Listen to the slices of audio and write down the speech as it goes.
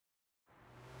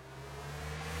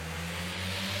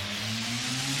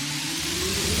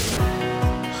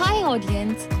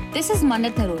audience, this is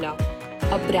Manat Narula,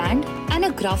 a brand and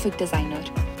a graphic designer.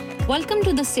 Welcome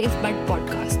to the Safe Bet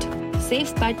podcast.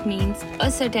 Safe Bet means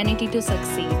a certainty to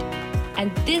succeed,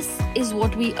 and this is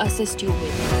what we assist you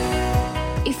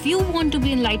with. If you want to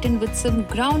be enlightened with some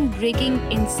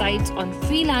groundbreaking insights on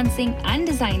freelancing and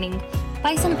designing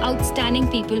by some outstanding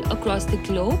people across the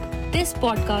globe, this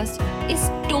podcast is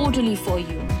totally for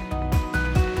you.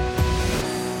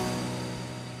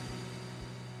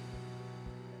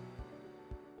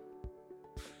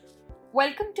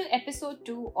 Welcome to episode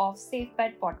 2 of Safe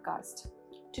Bet podcast.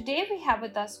 Today we have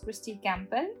with us Kristy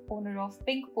Campbell, owner of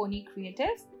Pink Pony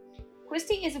Creative.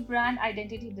 Kristy is a brand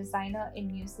identity designer in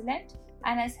New Zealand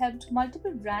and has helped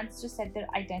multiple brands to set their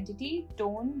identity,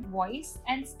 tone, voice,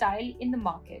 and style in the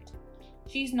market.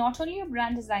 She is not only a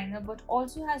brand designer but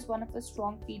also has one of her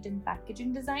strong feet in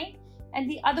packaging design and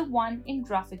the other one in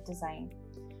graphic design.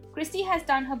 Kristy has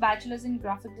done her bachelor's in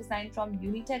graphic design from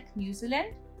Unitec, New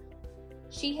Zealand.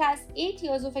 She has 8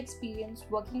 years of experience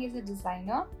working as a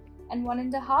designer and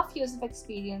 1.5 years of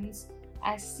experience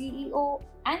as CEO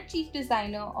and Chief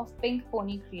Designer of Pink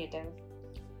Pony Creative.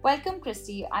 Welcome,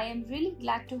 Kristy. I am really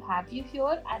glad to have you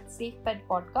here at Safe Bet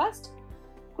Podcast.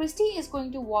 Kristy is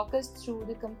going to walk us through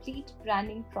the complete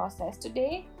branding process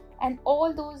today and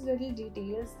all those little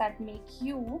details that make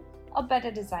you a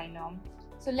better designer.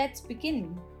 So let's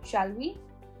begin, shall we?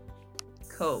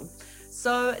 Cool.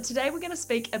 So today we're going to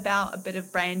speak about a bit of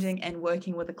branding and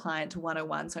working with a client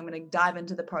 101. So I'm going to dive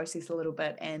into the process a little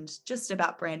bit and just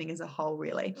about branding as a whole,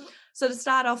 really. So to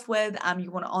start off with, you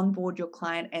want to onboard your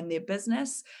client and their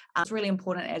business. It's really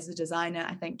important as a designer,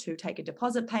 I think, to take a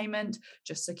deposit payment,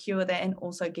 just secure that, and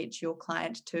also get your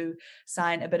client to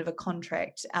sign a bit of a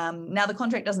contract. Now, the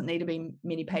contract doesn't need to be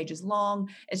many pages long.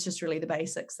 It's just really the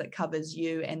basics that covers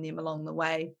you and them along the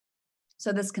way.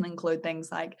 So this can include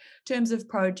things like terms of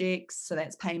projects, so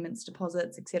that's payments,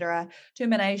 deposits, etc.,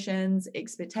 terminations,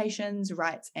 expectations,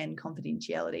 rights, and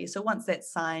confidentiality. So once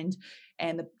that's signed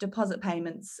and the deposit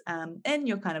payments in,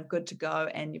 you're kind of good to go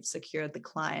and you've secured the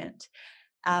client.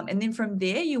 And then from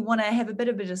there, you want to have a bit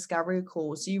of a discovery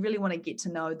call. So you really want to get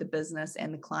to know the business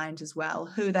and the client as well,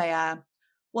 who they are,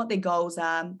 what their goals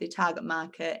are, their target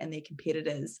market, and their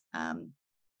competitors.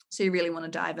 So you really want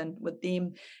to dive in with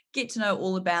them, get to know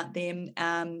all about them.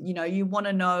 You want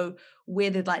to know where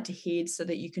they'd like to head so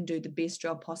that you can do the best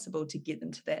job possible to get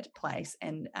them to that place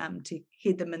and to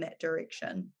head them in that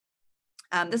direction.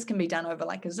 This can be done over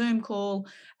like a Zoom call,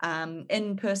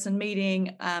 in-person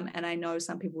meeting. And I know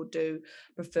some people do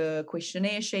prefer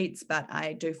questionnaire sheets, but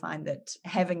I do find that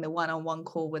having the one-on-one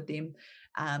call with them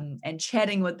and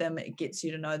chatting with them, it gets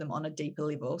you to know them on a deeper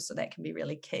level. So that can be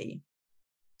really key.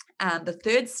 The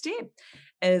third step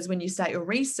is when you start your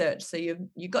research. So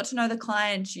you've got to know the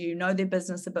client, you know their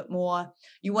business a bit more.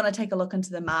 You want to take a look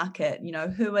into the market,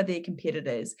 who are their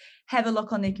competitors? Have a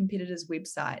look on their competitors'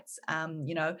 websites,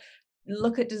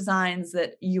 look at designs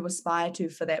that you aspire to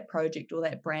for that project or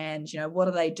that brand. What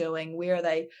are they doing? Where are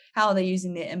they? How are they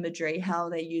using their imagery? How are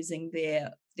they using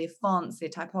their fonts, their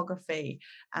typography,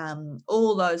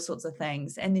 all those sorts of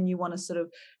things. And then you want to sort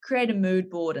of create a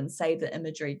mood board and save the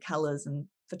imagery, colors, and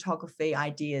photography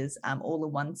ideas all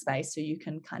in one space, so you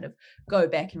can kind of go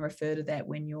back and refer to that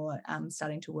when you're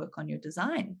starting to work on your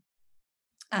design.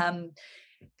 The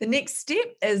next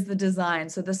step is the design.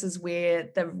 So this is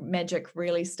where the magic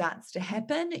really starts to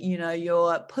happen.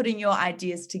 You're putting your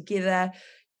ideas together.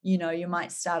 You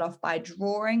might start off by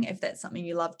drawing if that's something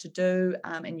you love to do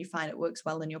and you find it works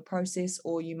well in your process,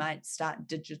 or you might start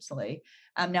digitally.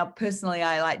 Now, personally,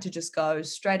 I like to just go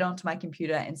straight onto my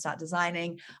computer and start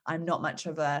designing. I'm not much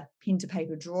of a pen to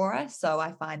paper drawer, so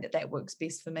I find that works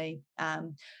best for me.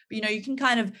 But you can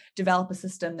kind of develop a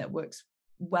system that works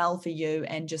well for you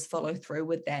and just follow through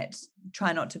with that.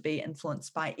 Try not to be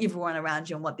influenced by everyone around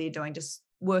you and what they're doing. Just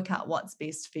work out what's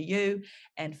best for you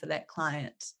and for that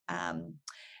client.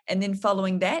 And then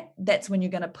following that, that's when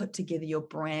you're going to put together your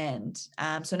brand.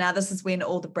 So now this is when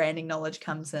all the branding knowledge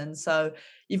comes in. So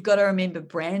you've got to remember,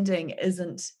 branding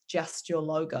isn't just your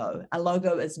logo. A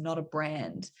logo is not a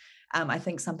brand. I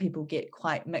think some people get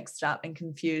quite mixed up and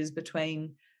confused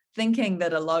between thinking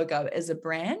that a logo is a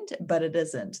brand, but it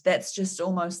isn't. That's just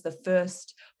almost the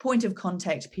first point of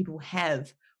contact people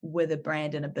have with a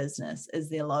brand in a business is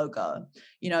their logo.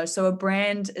 So a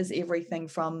brand is everything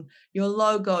from your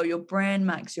logo, your brand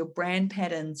marks, your brand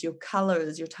patterns, your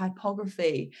colors, your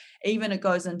typography. Even it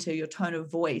goes into your tone of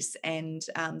voice and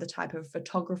the type of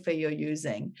photography you're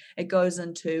using. It goes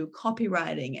into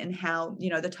copywriting and how,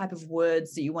 the type of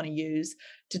words that you want to use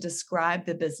to describe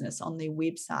the business on their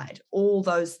website. All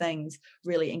those things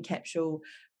really encapsulate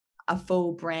a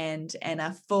full brand and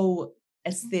a full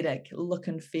aesthetic look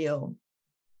and feel.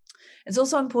 It's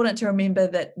also important to remember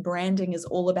that branding is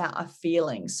all about a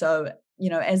feeling. So,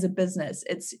 as a business,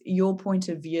 it's your point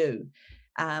of view.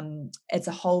 It's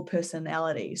a whole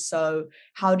personality. So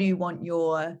how do you want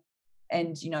your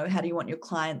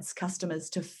clients, customers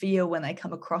to feel when they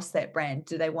come across that brand?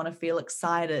 Do they want to feel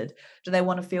excited? Do they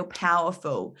want to feel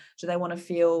powerful? Do they want to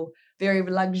feel very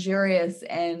luxurious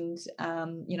and,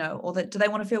 do they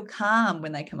want to feel calm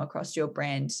when they come across your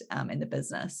brand in the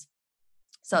business?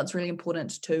 So it's really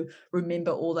important to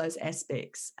remember all those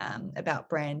aspects about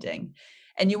branding.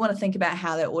 And you want to think about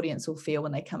how their audience will feel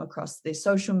when they come across their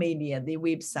social media, their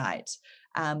website.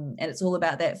 And it's all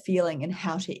about that feeling and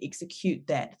how to execute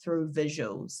that through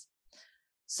visuals.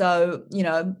 So,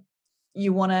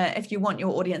 if you want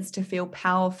your audience to feel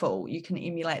powerful, you can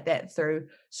emulate that through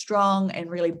strong and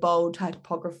really bold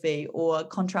typography or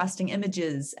contrasting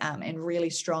images and really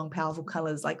strong, powerful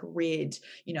colors like red,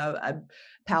 a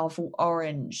powerful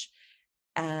orange.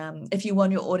 If you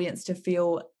want your audience to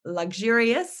feel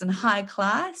luxurious and high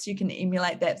class, you can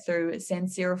emulate that through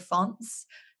sans serif fonts,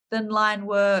 thin line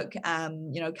work,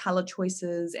 color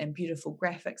choices and beautiful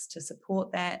graphics to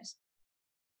support that.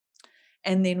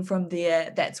 And then from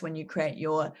there, that's when you create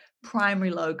your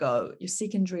primary logo, your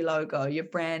secondary logo, your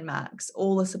brand marks,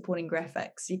 all the supporting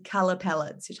graphics, your color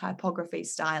palettes, your typography,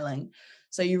 styling.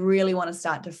 So you really want to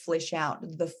start to flesh out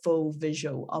the full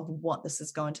visual of what this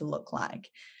is going to look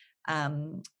like.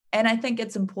 And I think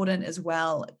it's important as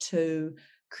well to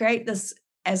create this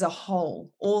as a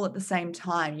whole, all at the same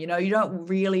time. You don't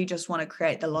really just want to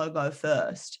create the logo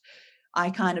first. I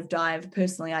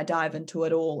dive into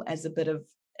it all as a bit of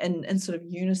in sort of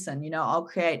unison. I'll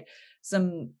create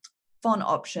some font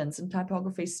options, some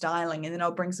typography, styling, and then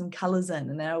I'll bring some colors in,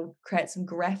 and then I'll create some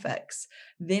graphics.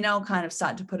 Then I'll kind of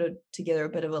start to put together a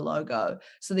bit of a logo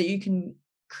so that you can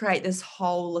create this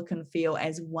whole look and feel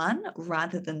as one,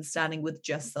 rather than starting with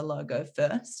just the logo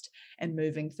first and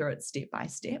moving through it step by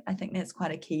step. I think that's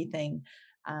quite a key thing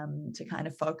to kind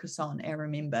of focus on and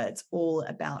remember. It's all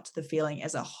about the feeling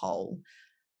as a whole.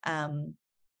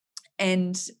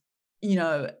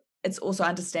 It's also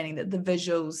understanding that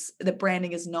the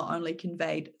branding is not only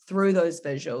conveyed through those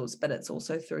visuals, but it's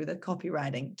also through the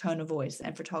copywriting, tone of voice,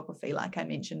 and photography, like I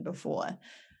mentioned before.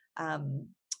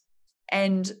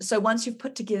 And so once you've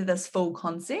put together this full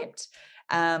concept,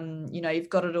 you've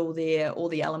got it all there, all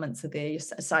the elements are there, you're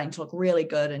starting to look really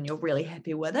good and you're really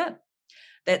happy with it.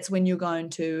 That's when you're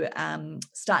going to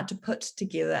start to put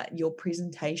together your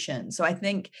presentation. So I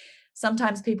think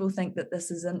sometimes people think that this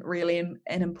isn't really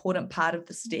an important part of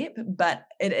the step, but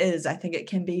it is. I think it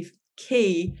can be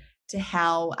key to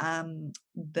how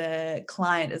the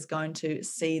client is going to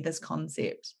see this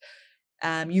concept.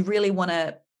 You really want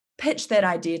to pitch that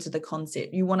idea to the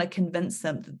concept. You want to convince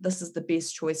them that this is the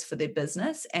best choice for their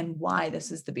business and why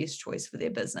this is the best choice for their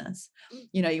business.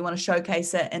 You want to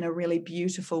showcase it in a really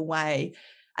beautiful way.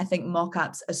 I think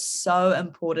mock-ups are so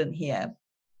important here.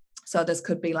 So this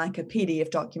could be like a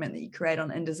PDF document that you create on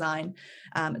InDesign.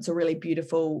 It's a really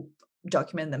beautiful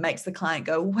document that makes the client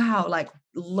go, wow, like,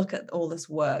 look at all this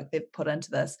work they've put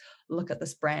into this. Look at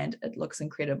this brand. It looks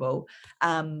incredible.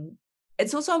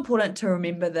 It's also important to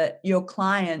remember that your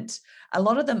client, a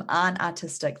lot of them aren't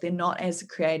artistic. They're not as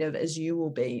creative as you will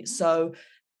be. So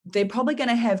they're probably going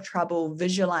to have trouble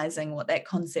visualizing what that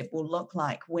concept will look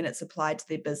like when it's applied to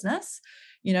their business.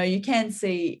 You can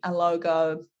see a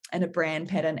logo and a brand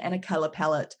pattern and a color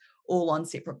palette all on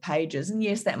separate pages. And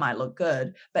yes, that might look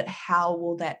good, but how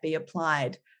will that be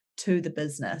applied to the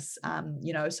business?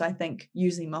 So I think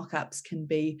using mock-ups can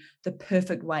be the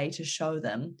perfect way to show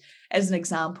them. As an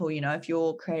example, if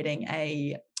you're creating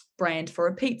a brand for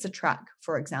a pizza truck,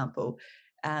 for example,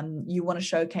 you want to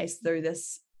showcase through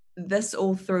this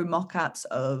all through mock-ups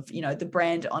of, the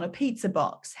brand on a pizza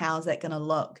box. How's that going to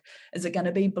look? Is it going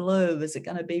to be blue? Is it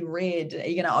going to be red? Are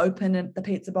you going to open the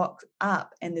pizza box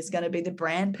up and there's going to be the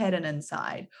brand pattern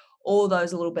inside? All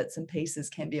those little bits and pieces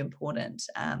can be important.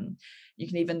 You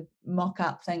can even mock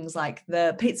up things like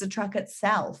the pizza truck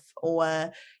itself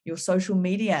or your social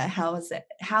media. How is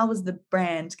the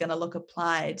brand going to look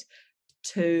applied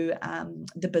to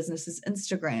the business's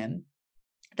Instagram?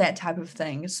 That type of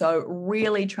thing. So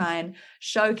really try and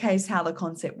showcase how the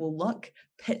concept will look,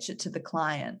 pitch it to the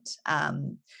client.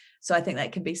 So I think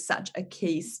that can be such a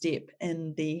key step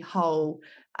in the whole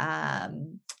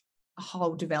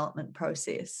development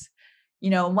process.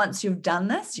 And once you've done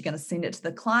this, you're going to send it to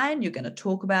the client, you're going to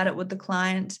talk about it with the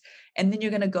client, and then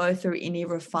you're going to go through any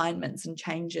refinements and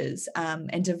changes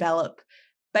and develop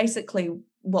basically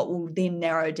what will then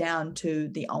narrow down to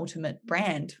the ultimate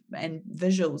brand and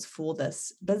visuals for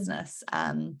this business.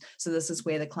 So this is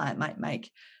where the client might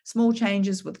make small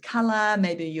changes with color.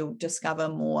 Maybe you'll discover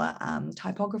more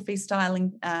typography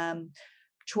styling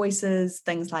choices,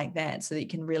 things like that, so that you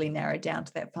can really narrow down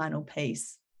to that final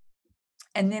piece.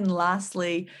 And then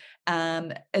lastly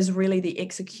is really the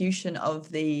execution of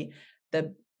the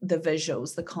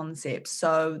visuals, the concepts.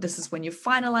 So this is when you've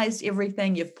finalized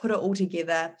everything, you've put it all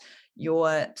together,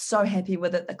 you're so happy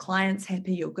with it, the client's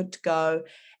happy, you're good to go.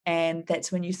 And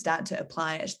that's when you start to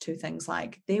apply it to things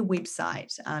like their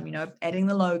website, adding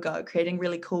the logo, creating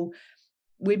really cool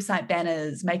website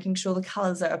banners, making sure the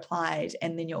colors are applied.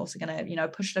 And then you're also going to,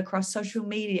 push it across social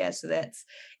media. So that's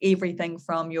everything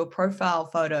from your profile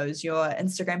photos, your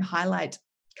Instagram highlight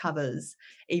covers,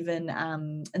 even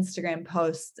Instagram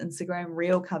posts, Instagram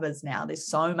reel covers now. There's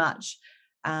so much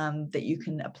that you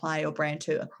can apply your brand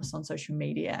to across on social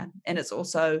media. And it's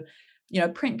also,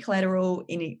 print collateral,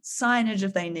 any signage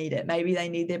if they need it. Maybe they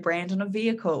need their brand on a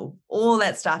vehicle, all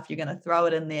that stuff. You're going to throw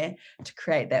it in there to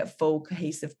create that full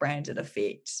cohesive branded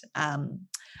effect.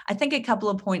 I think a couple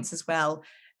of points as well.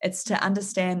 It's to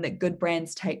understand that good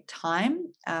brands take time.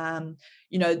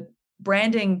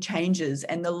 Branding changes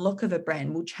and the look of a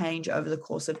brand will change over the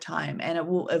course of time, and it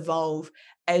will evolve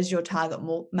as your target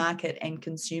market and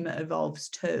consumer evolves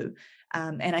too.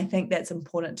 And I think that's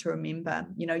important to remember.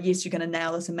 Yes, you're going to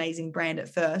nail this amazing brand at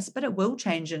first, but it will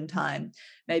change in time.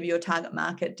 Maybe your target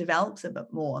market develops a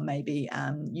bit more. Maybe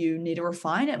you need to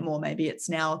refine it more. Maybe it's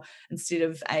now, instead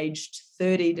of aged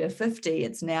 30 to 50,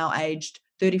 it's now aged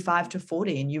 35 to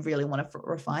 40, and you really want to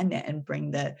refine that and bring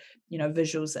the,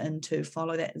 visuals in to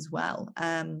follow that as well.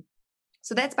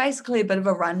 So that's basically a bit of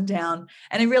a rundown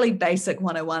and a really basic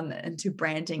 101 into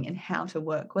branding and how to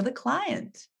work with a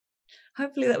client.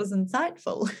 Hopefully that was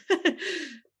insightful.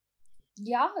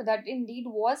 Yeah, that indeed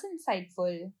was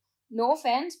insightful. No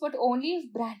offense, but only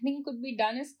if branding could be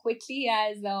done as quickly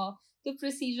as the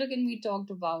procedure can be talked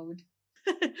about.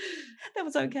 That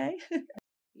was okay.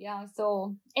 Yeah,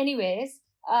 so, anyways,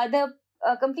 the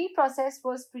complete process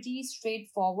was pretty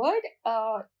straightforward.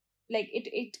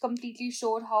 It completely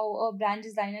showed how a brand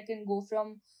designer can go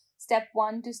from step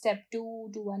one to step two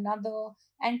to another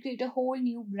and create a whole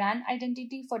new brand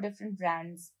identity for different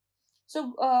brands.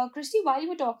 So, Kristy, while you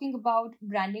were talking about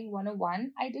branding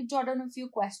 101, I did jot down a few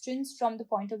questions from the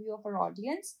point of view of our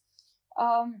audience.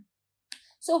 Um,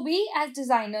 so, we as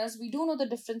designers, we do know the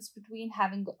difference between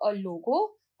having a logo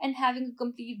and having a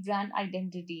complete brand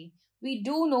identity. We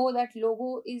do know that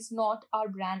logo is not our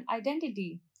brand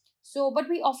identity. So, but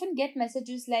we often get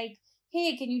messages like,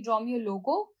 hey, can you draw me a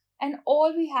logo? And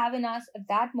all we have in us at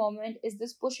that moment is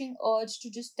this pushing urge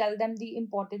to just tell them the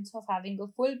importance of having a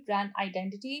full brand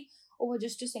identity over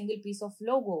just a single piece of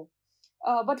logo.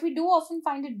 But we do often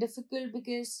find it difficult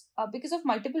because of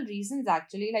multiple reasons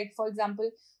actually. Like for example,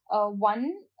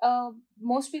 one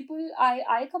most people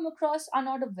I come across are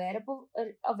not aware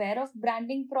of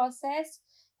branding process,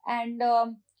 and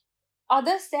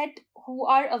others that who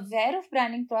are aware of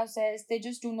branding process, they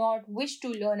just do not wish to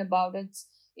learn about its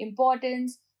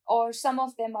importance, or some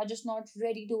of them are just not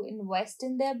ready to invest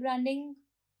in their brand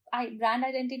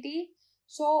identity.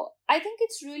 So I think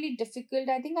it's really difficult.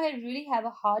 I think I really have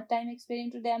a hard time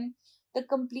explaining to them the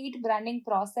complete branding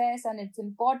process and its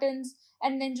importance,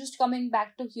 and then just coming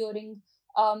back to hearing,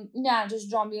 yeah, just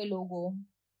draw me a logo.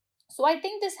 So I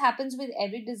think this happens with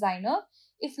every designer.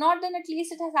 If not, then at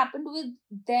least it has happened with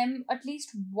them at least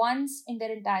once in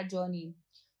their entire journey.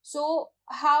 So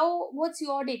what's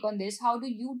your take on this? How do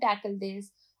you tackle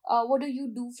this? What do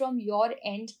you do from your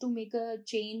end to make a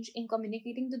change in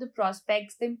communicating to the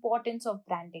prospects the importance of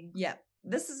branding? Yeah,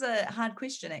 this is a hard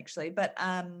question actually, but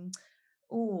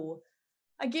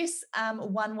I guess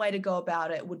one way to go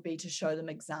about it would be to show them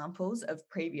examples of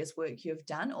previous work you've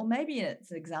done, or maybe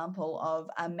it's an example of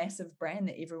a massive brand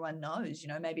that everyone knows.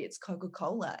 Maybe it's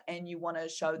Coca-Cola, and you want to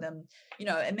show them,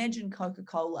 imagine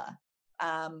Coca-Cola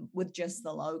with just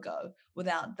the logo,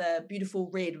 without the beautiful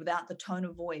red, without the tone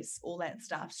of voice, all that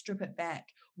stuff. Strip it back.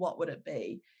 What would it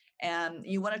be?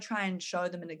 You want to try and show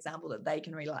them an example that they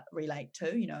can relate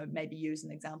to. Maybe use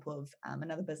an example of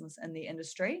another business in the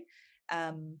industry.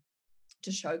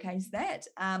 To showcase that.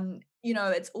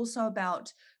 It's also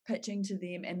about pitching to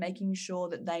them and making sure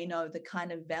that they know the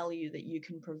kind of value that you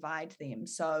can provide them.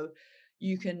 So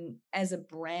you can, as a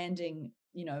branding,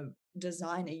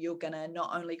 designer, you're going to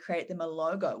not only create them a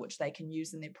logo, which they can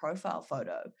use in their profile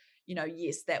photo.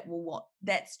 Yes,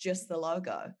 that's just the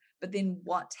logo, but then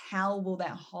how will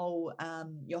that whole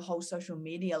your whole social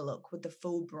media look with the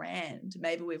full brand?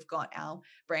 Maybe we've got our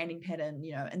branding pattern,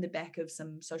 in the back of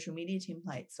some social media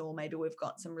templates, or maybe we've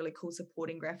got some really cool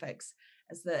supporting graphics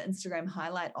as the Instagram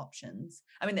highlight options.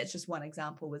 I mean, that's just one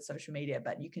example with social media,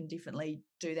 but you can definitely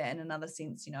do that in another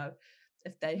sense.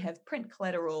 If they have print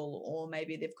collateral, or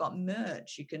maybe they've got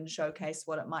merch, you can showcase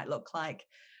what it might look like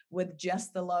with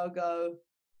just the logo,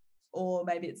 or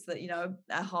maybe it's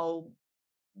a whole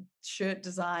shirt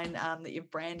design that you've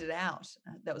branded out.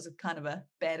 That was a kind of a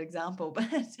bad example, but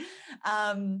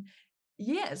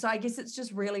so I guess it's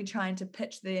just really trying to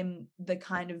pitch them the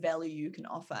kind of value you can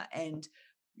offer, and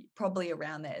probably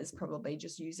around that is probably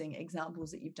just using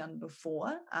examples that you've done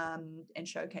before, and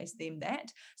showcase them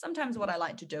that. Sometimes what I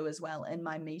like to do as well in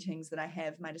my meetings that I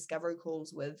have, my discovery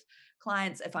calls with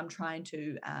clients, if I'm trying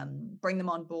to bring them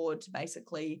on board to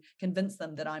basically convince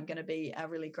them that I'm going to be a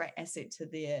really great asset to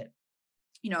their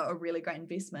a really great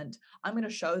investment, I'm going to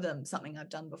show them something I've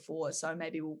done before. So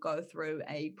maybe we'll go through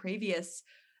a previous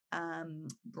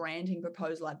branding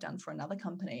proposal I've done for another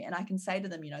company, and I can say to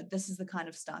them, this is the kind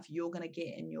of stuff you're going to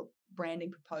get in your branding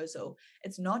proposal.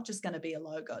 It's not just going to be a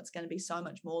logo, it's going to be so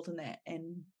much more than that,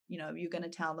 and you're going to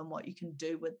tell them what you can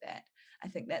do with that. I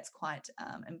think that's quite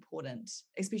important,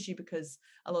 especially because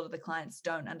a lot of the clients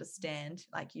don't understand,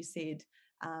 like you said,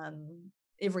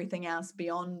 everything else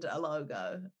beyond a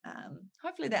logo.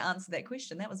 Hopefully that answered that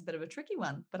question. That was a bit of a tricky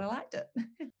one, but I liked it.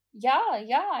 Yeah,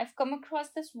 I've come across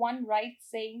this one right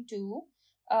saying too.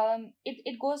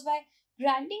 It goes by,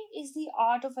 branding is the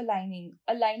art of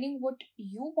aligning what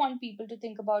you want people to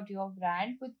think about your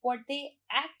brand with what they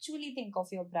actually think of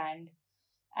your brand.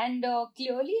 And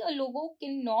clearly, a logo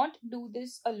cannot do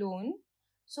this alone.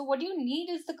 So, what you need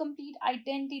is the complete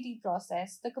identity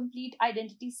process, the complete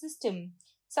identity system,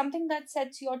 something that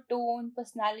sets your tone,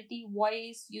 personality,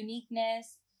 voice,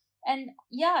 uniqueness. And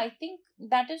yeah, I think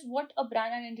that is what a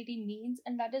brand identity means,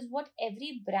 and that is what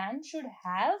every brand should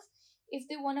have if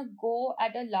they want to go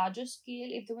at a larger scale,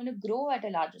 if they want to grow at a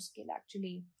larger scale,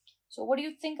 actually. So, what do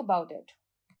you think about it?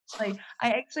 I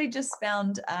actually just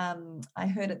found, I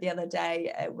heard it the other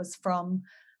day, it was from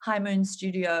High Moon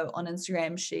Studio on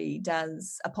Instagram. She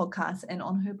does a podcast, and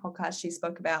on her podcast she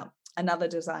spoke about another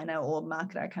designer or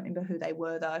marketer, I can't remember who they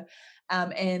were though,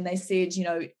 and they said,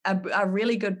 a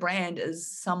really good brand is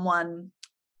someone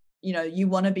you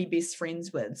want to be best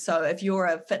friends with. So if you're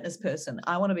a fitness person,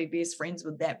 I want to be best friends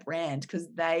with that brand because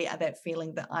they are that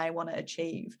feeling that I want to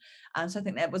achieve. So I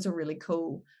think that was a really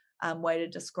cool way to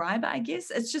describe it, I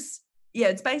guess. It's just,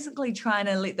 it's basically trying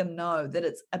to let them know that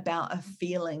it's about a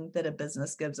feeling that a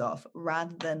business gives off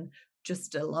rather than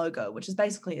just a logo, which is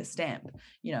basically a stamp.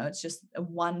 It's just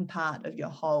one part of your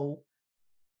whole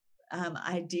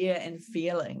idea and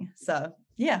feeling. So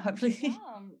hopefully.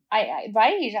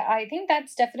 I think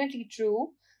that's definitely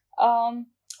true.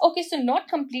 Okay, so not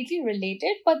completely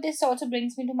related, but this also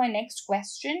brings me to my next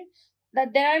question.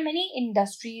 That there are many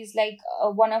industries, like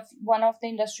one of the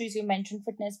industries you mentioned,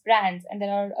 fitness brands, and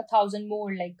there are 1,000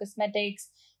 more, like cosmetics,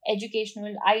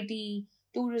 educational, IT,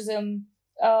 tourism,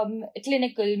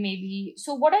 clinical, maybe.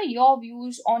 So, what are your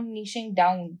views on niching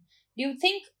down? Do you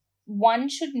think one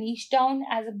should niche down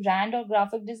as a brand or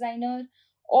graphic designer,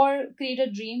 or create a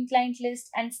dream client list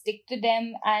and stick to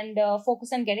them and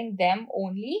focus on getting them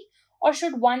only? Or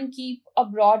should one keep a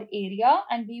broad area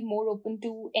and be more open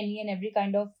to any and every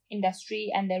kind of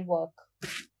industry and their work?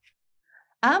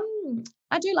 I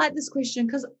do like this question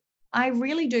because I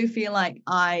really do feel like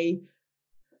I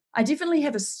definitely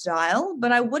have a style,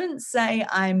 but I wouldn't say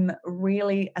I'm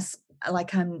really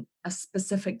I'm a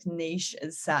specific niche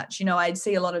as such. I'd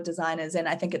see a lot of designers, and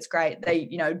I think it's great. They,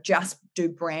 just do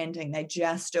branding. They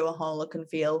just do a whole look and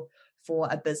feel for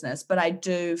a business. But I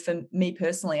do, for me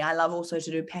personally, I love also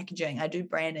to do packaging. I do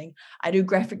branding. I do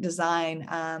graphic design,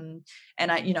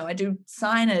 and I do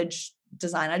signage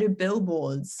design. I do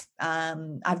billboards.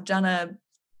 I've done a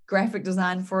graphic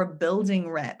design for a building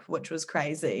wrap, which was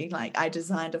crazy. Like I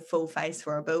designed a full face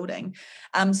for a building.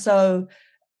 So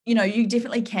you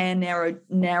definitely can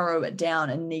narrow it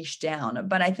down and niche down,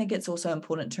 but I think it's also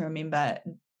important to remember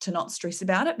to not stress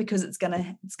about it, because it's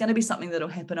gonna be something that'll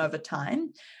happen over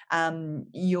time.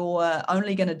 You're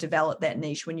only going to develop that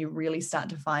niche when you really start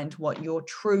to find what your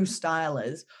true style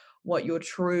is, what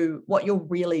you're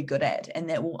really good at,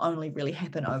 and that will only really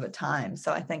happen over time.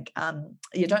 So I think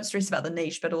you don't stress about the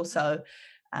niche, but also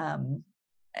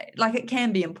it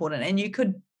can be important. And you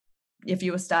could, if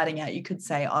you were starting out, you could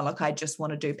say, oh, look, I just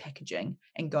want to do packaging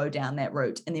and go down that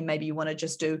route. And then maybe you want to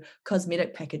just do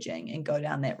cosmetic packaging and go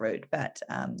down that route. But,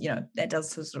 that does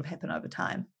sort of happen over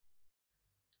time.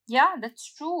 Yeah,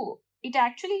 that's true. it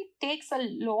actually takes a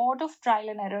lot of trial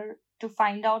and error to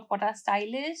find out what our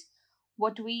style is,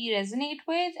 what we resonate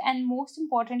with, and most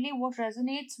importantly, what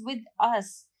resonates with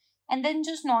us, and then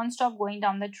just non-stop going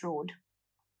down that road.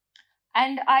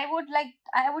 And I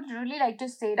would really like to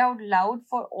say it out loud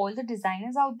for all the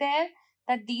designers out there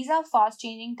that these are fast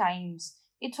changing times.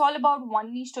 It's all about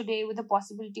one niche today with the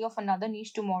possibility of another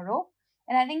niche tomorrow.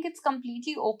 And I think it's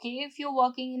completely okay if you're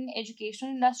working in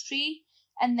educational industry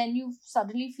and then you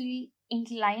suddenly feel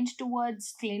inclined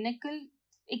towards clinical,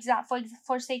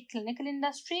 for say clinical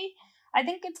industry. I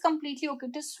think it's completely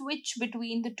okay to switch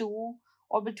between the two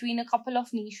or between a couple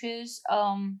of niches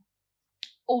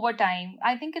over time.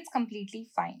 I think it's completely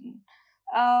fine.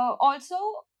 Also,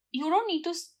 you don't need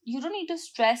to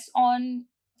stress on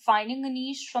finding a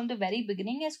niche from the very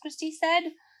beginning, as Kristy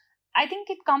said. I think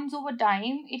it comes over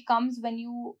time. It comes when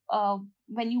you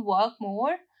work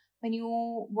more, when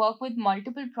you work with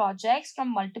multiple projects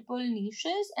from multiple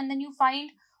niches, and then you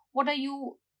find what are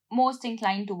you most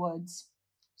inclined towards.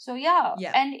 So yeah,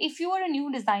 Yeah. and if you are a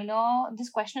new designer, this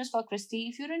question is for Kristy.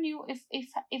 If you're a new,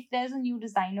 if there's a new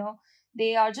designer,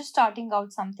 they are just starting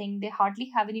out something, they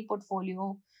hardly have any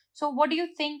portfolio. So what do you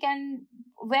think, and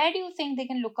where do you think they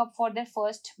can look up for their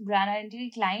first brand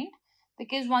identity client?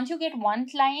 Because once you get one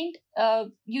client,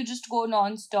 you just go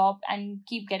non-stop and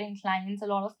keep getting clients, a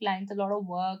lot of clients, a lot of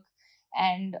work,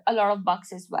 and a lot of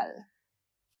bucks as well.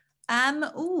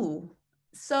 Ooh.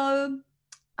 So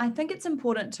I think it's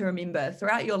important to remember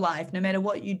throughout your life, no matter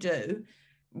what you do,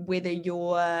 whether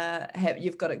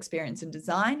you've got experience in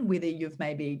design, whether you've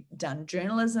maybe done a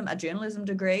journalism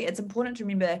degree, it's important to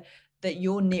remember that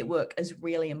your network is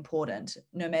really important,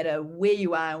 no matter where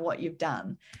you are and what you've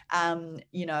done.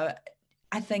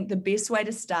 I think the best way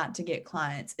to start to get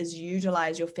clients is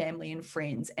utilize your family and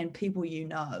friends and people you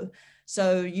know.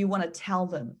 So you want to tell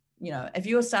them, if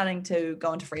you're starting to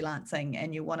go into freelancing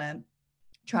and you want to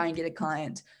try and get a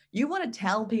client, you want to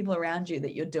tell people around you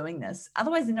that you're doing this.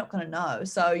 Otherwise, they're not going to know.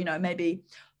 So, maybe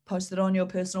post it on your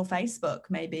personal Facebook,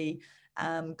 maybe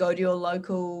go to your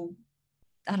local,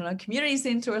 I don't know, community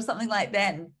center or something like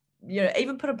that. And,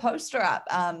 even put a poster up,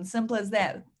 simple as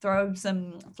that, throw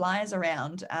some flyers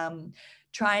around,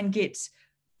 try and get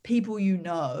people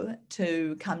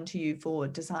to come to you for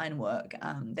design work.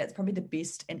 That's probably the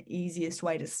best and easiest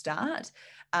way to start.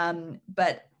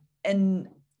 But on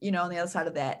the other side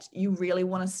of that, you really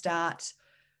want to start,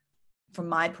 from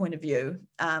my point of view,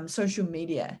 social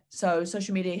media. So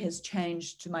social media has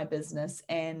changed my business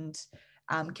and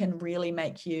can really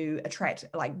make you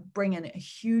bring in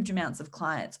huge amounts of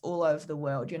clients all over the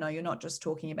world. You're not just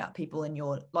talking about people in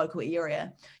your local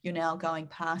area. You're now going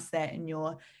past that and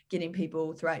you're getting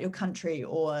people throughout your country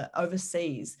or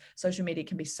overseas. Social media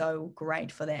can be so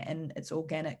great for that, and its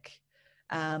organic,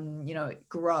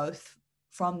 growth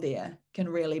from there can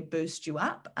really boost you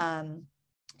up.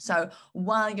 So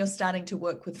while you're starting to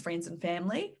work with friends and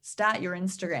family, start your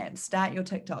Instagram, start your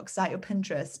TikTok, start your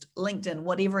Pinterest, LinkedIn,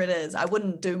 whatever it is. I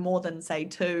wouldn't do more than, say,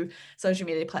 2 social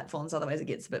media platforms, otherwise it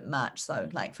gets a bit much. So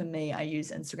for me, I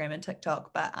use Instagram and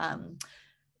TikTok, but,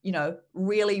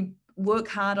 really work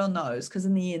hard on those, because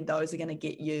in the end, those are going to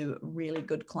get you really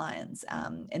good clients,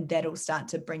 and that'll start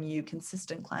to bring you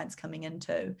consistent clients coming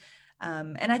into.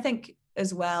 And I think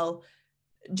as well,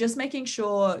 just making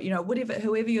sure,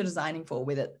 whoever you're designing for,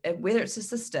 whether it's a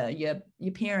sister, your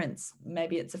parents,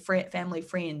 maybe it's a family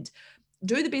friend,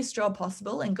 do the best job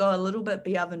possible and go a little bit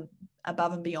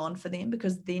above and beyond for them,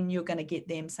 because then you're going to get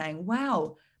them saying,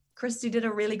 wow, Kristy did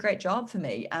a really great job for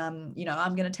me. I'm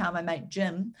going to tell my mate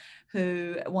Jim,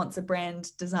 who wants a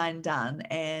brand design done,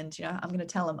 and I'm going to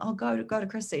tell him, oh, go to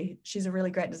Kristy. She's a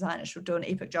really great designer. She'll do an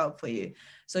epic job for you.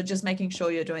 So just making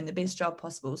sure you're doing the best job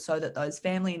possible, so that those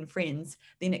family and friends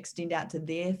then extend out to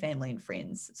their family and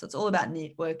friends. So it's all about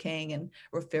networking and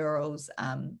referrals,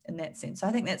 in that sense. So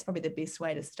I think that's probably the best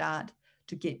way to start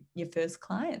to get your first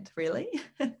client, really.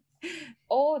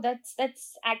 Oh, that's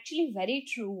actually very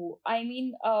true. I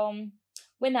mean,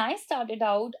 when I started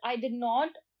out, I did not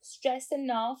stress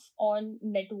enough on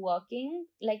networking,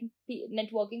 like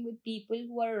networking with people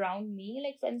who are around me,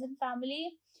 like friends and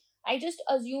family. I just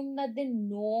assume that they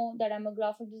know that I'm a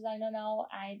graphic designer now.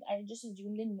 I just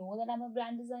assume they know that I'm a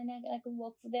brand designer and I can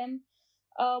work for them.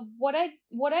 What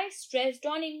I stressed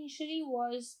on initially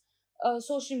was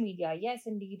social media. Yes,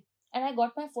 indeed. And I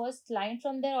got my first client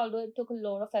from there, although it took a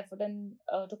lot of effort and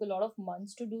took a lot of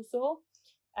months to do so.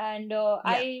 And Yeah.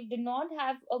 I did not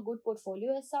have a good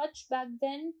portfolio as such back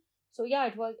then. So yeah,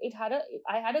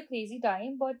 I had a crazy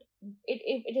time, but it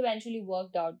eventually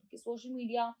worked out, because social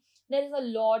media, there is a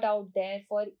lot out there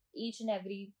for each and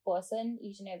every person,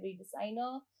 each and every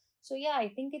designer. So yeah, I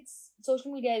think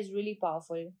social media is really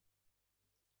powerful.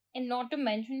 And not to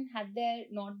mention, had there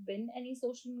not been any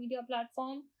social media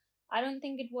platform, I don't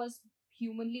think it was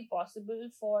humanly possible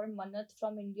for Manat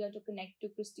from India to connect to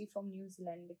Kristy from New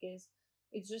Zealand, because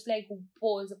it's just like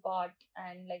poles apart.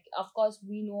 And like, of course,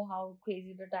 we know how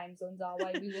crazy the time zones are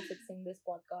while we were fixing this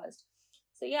podcast.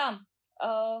 So yeah,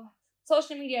 uh,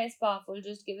 social media is powerful.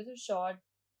 Just give it a shot,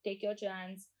 take your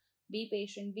chance, be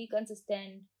patient, be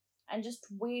consistent, and just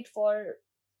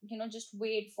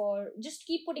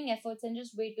keep putting efforts and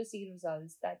just wait to see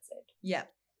results. That's it. Yeah.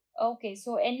 Okay,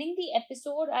 so ending the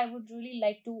episode, I would really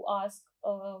like to ask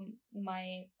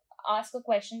a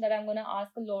question that I'm gonna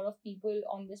ask a lot of people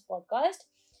on this podcast.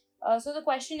 So the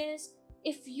question is,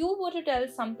 if you were to tell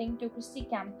something to Kristy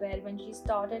Campbell when she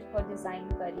started her design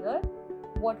career,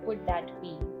 what would that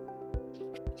be?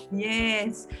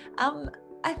 Yes.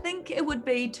 I think it would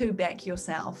be to back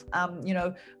yourself.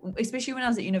 Especially when I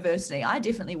was at university, I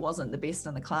definitely wasn't the best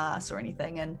in the class or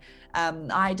anything. And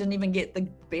I didn't even get the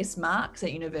best marks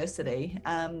at university.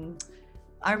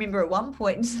 I remember at one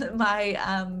point my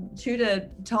tutor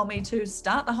told me to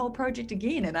start the whole project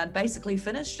again, and I'd basically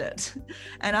finished it.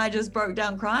 And I just broke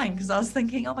down crying because I was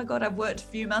thinking, oh my God, I've worked a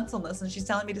few months on this and she's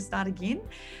telling me to start again.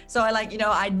 So I didn't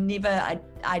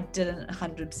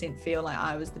 100% feel like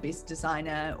I was the best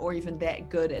designer or even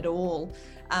that good at all.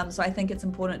 So I think it's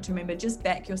important to remember, just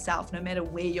back yourself no matter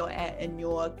where you're at in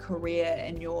your career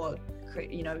and your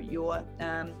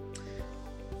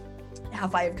how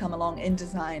far you've come along in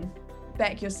design.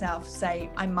 Back yourself, say,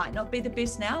 I might not be the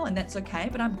best now, and that's okay,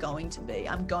 but I'm going to be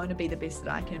the best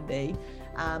that I can be.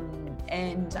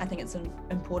 And I think it's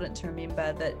important to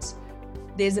remember that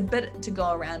there's a bit to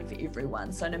go around for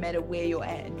everyone. So no matter where you're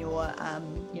at in your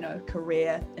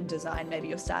career in design, maybe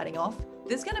you're starting off,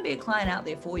 there's going to be a client out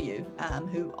there for you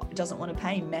who doesn't want to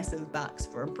pay massive bucks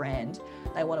for a brand.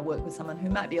 They want to work with someone who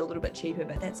might be a little bit cheaper,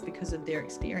 but that's because of their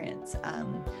experience. I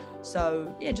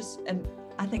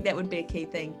think that would be a key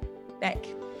thing.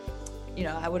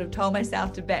 I would have told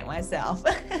myself to back myself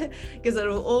because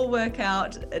it'll all work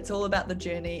out. It's all about the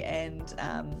journey, and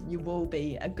you will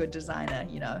be a good designer,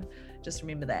 just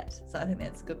remember that. So I think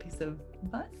that's a good piece of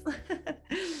advice.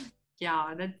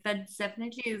 Yeah, that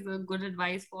definitely is a good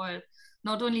advice for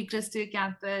not only Kristy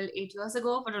Campbell 8 years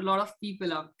ago, but a lot of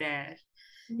people out there.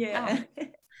 Yeah.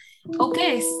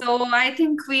 Okay, so I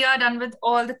think we are done with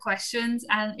all the questions,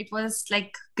 and it was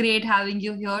like great having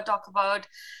you here talk about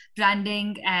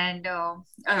branding and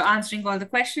answering all the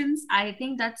questions. I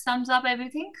think that sums up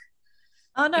everything.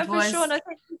 Oh no, for sure. No,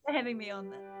 thank you for having me on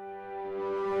that.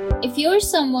 If you're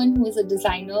someone who is a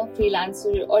designer,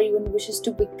 freelancer, or even wishes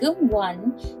to become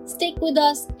one, stick with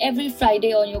us every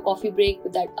Friday on your coffee break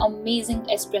with that amazing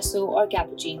espresso or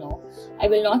cappuccino. I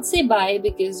will not say bye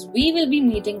because we will be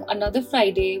meeting another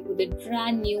Friday with a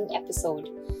brand new episode.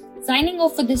 Signing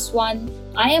off for this one,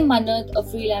 I am Manat, a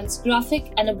freelance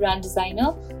graphic and a brand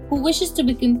designer who wishes to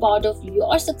become part of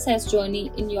your success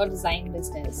journey in your design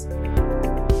business.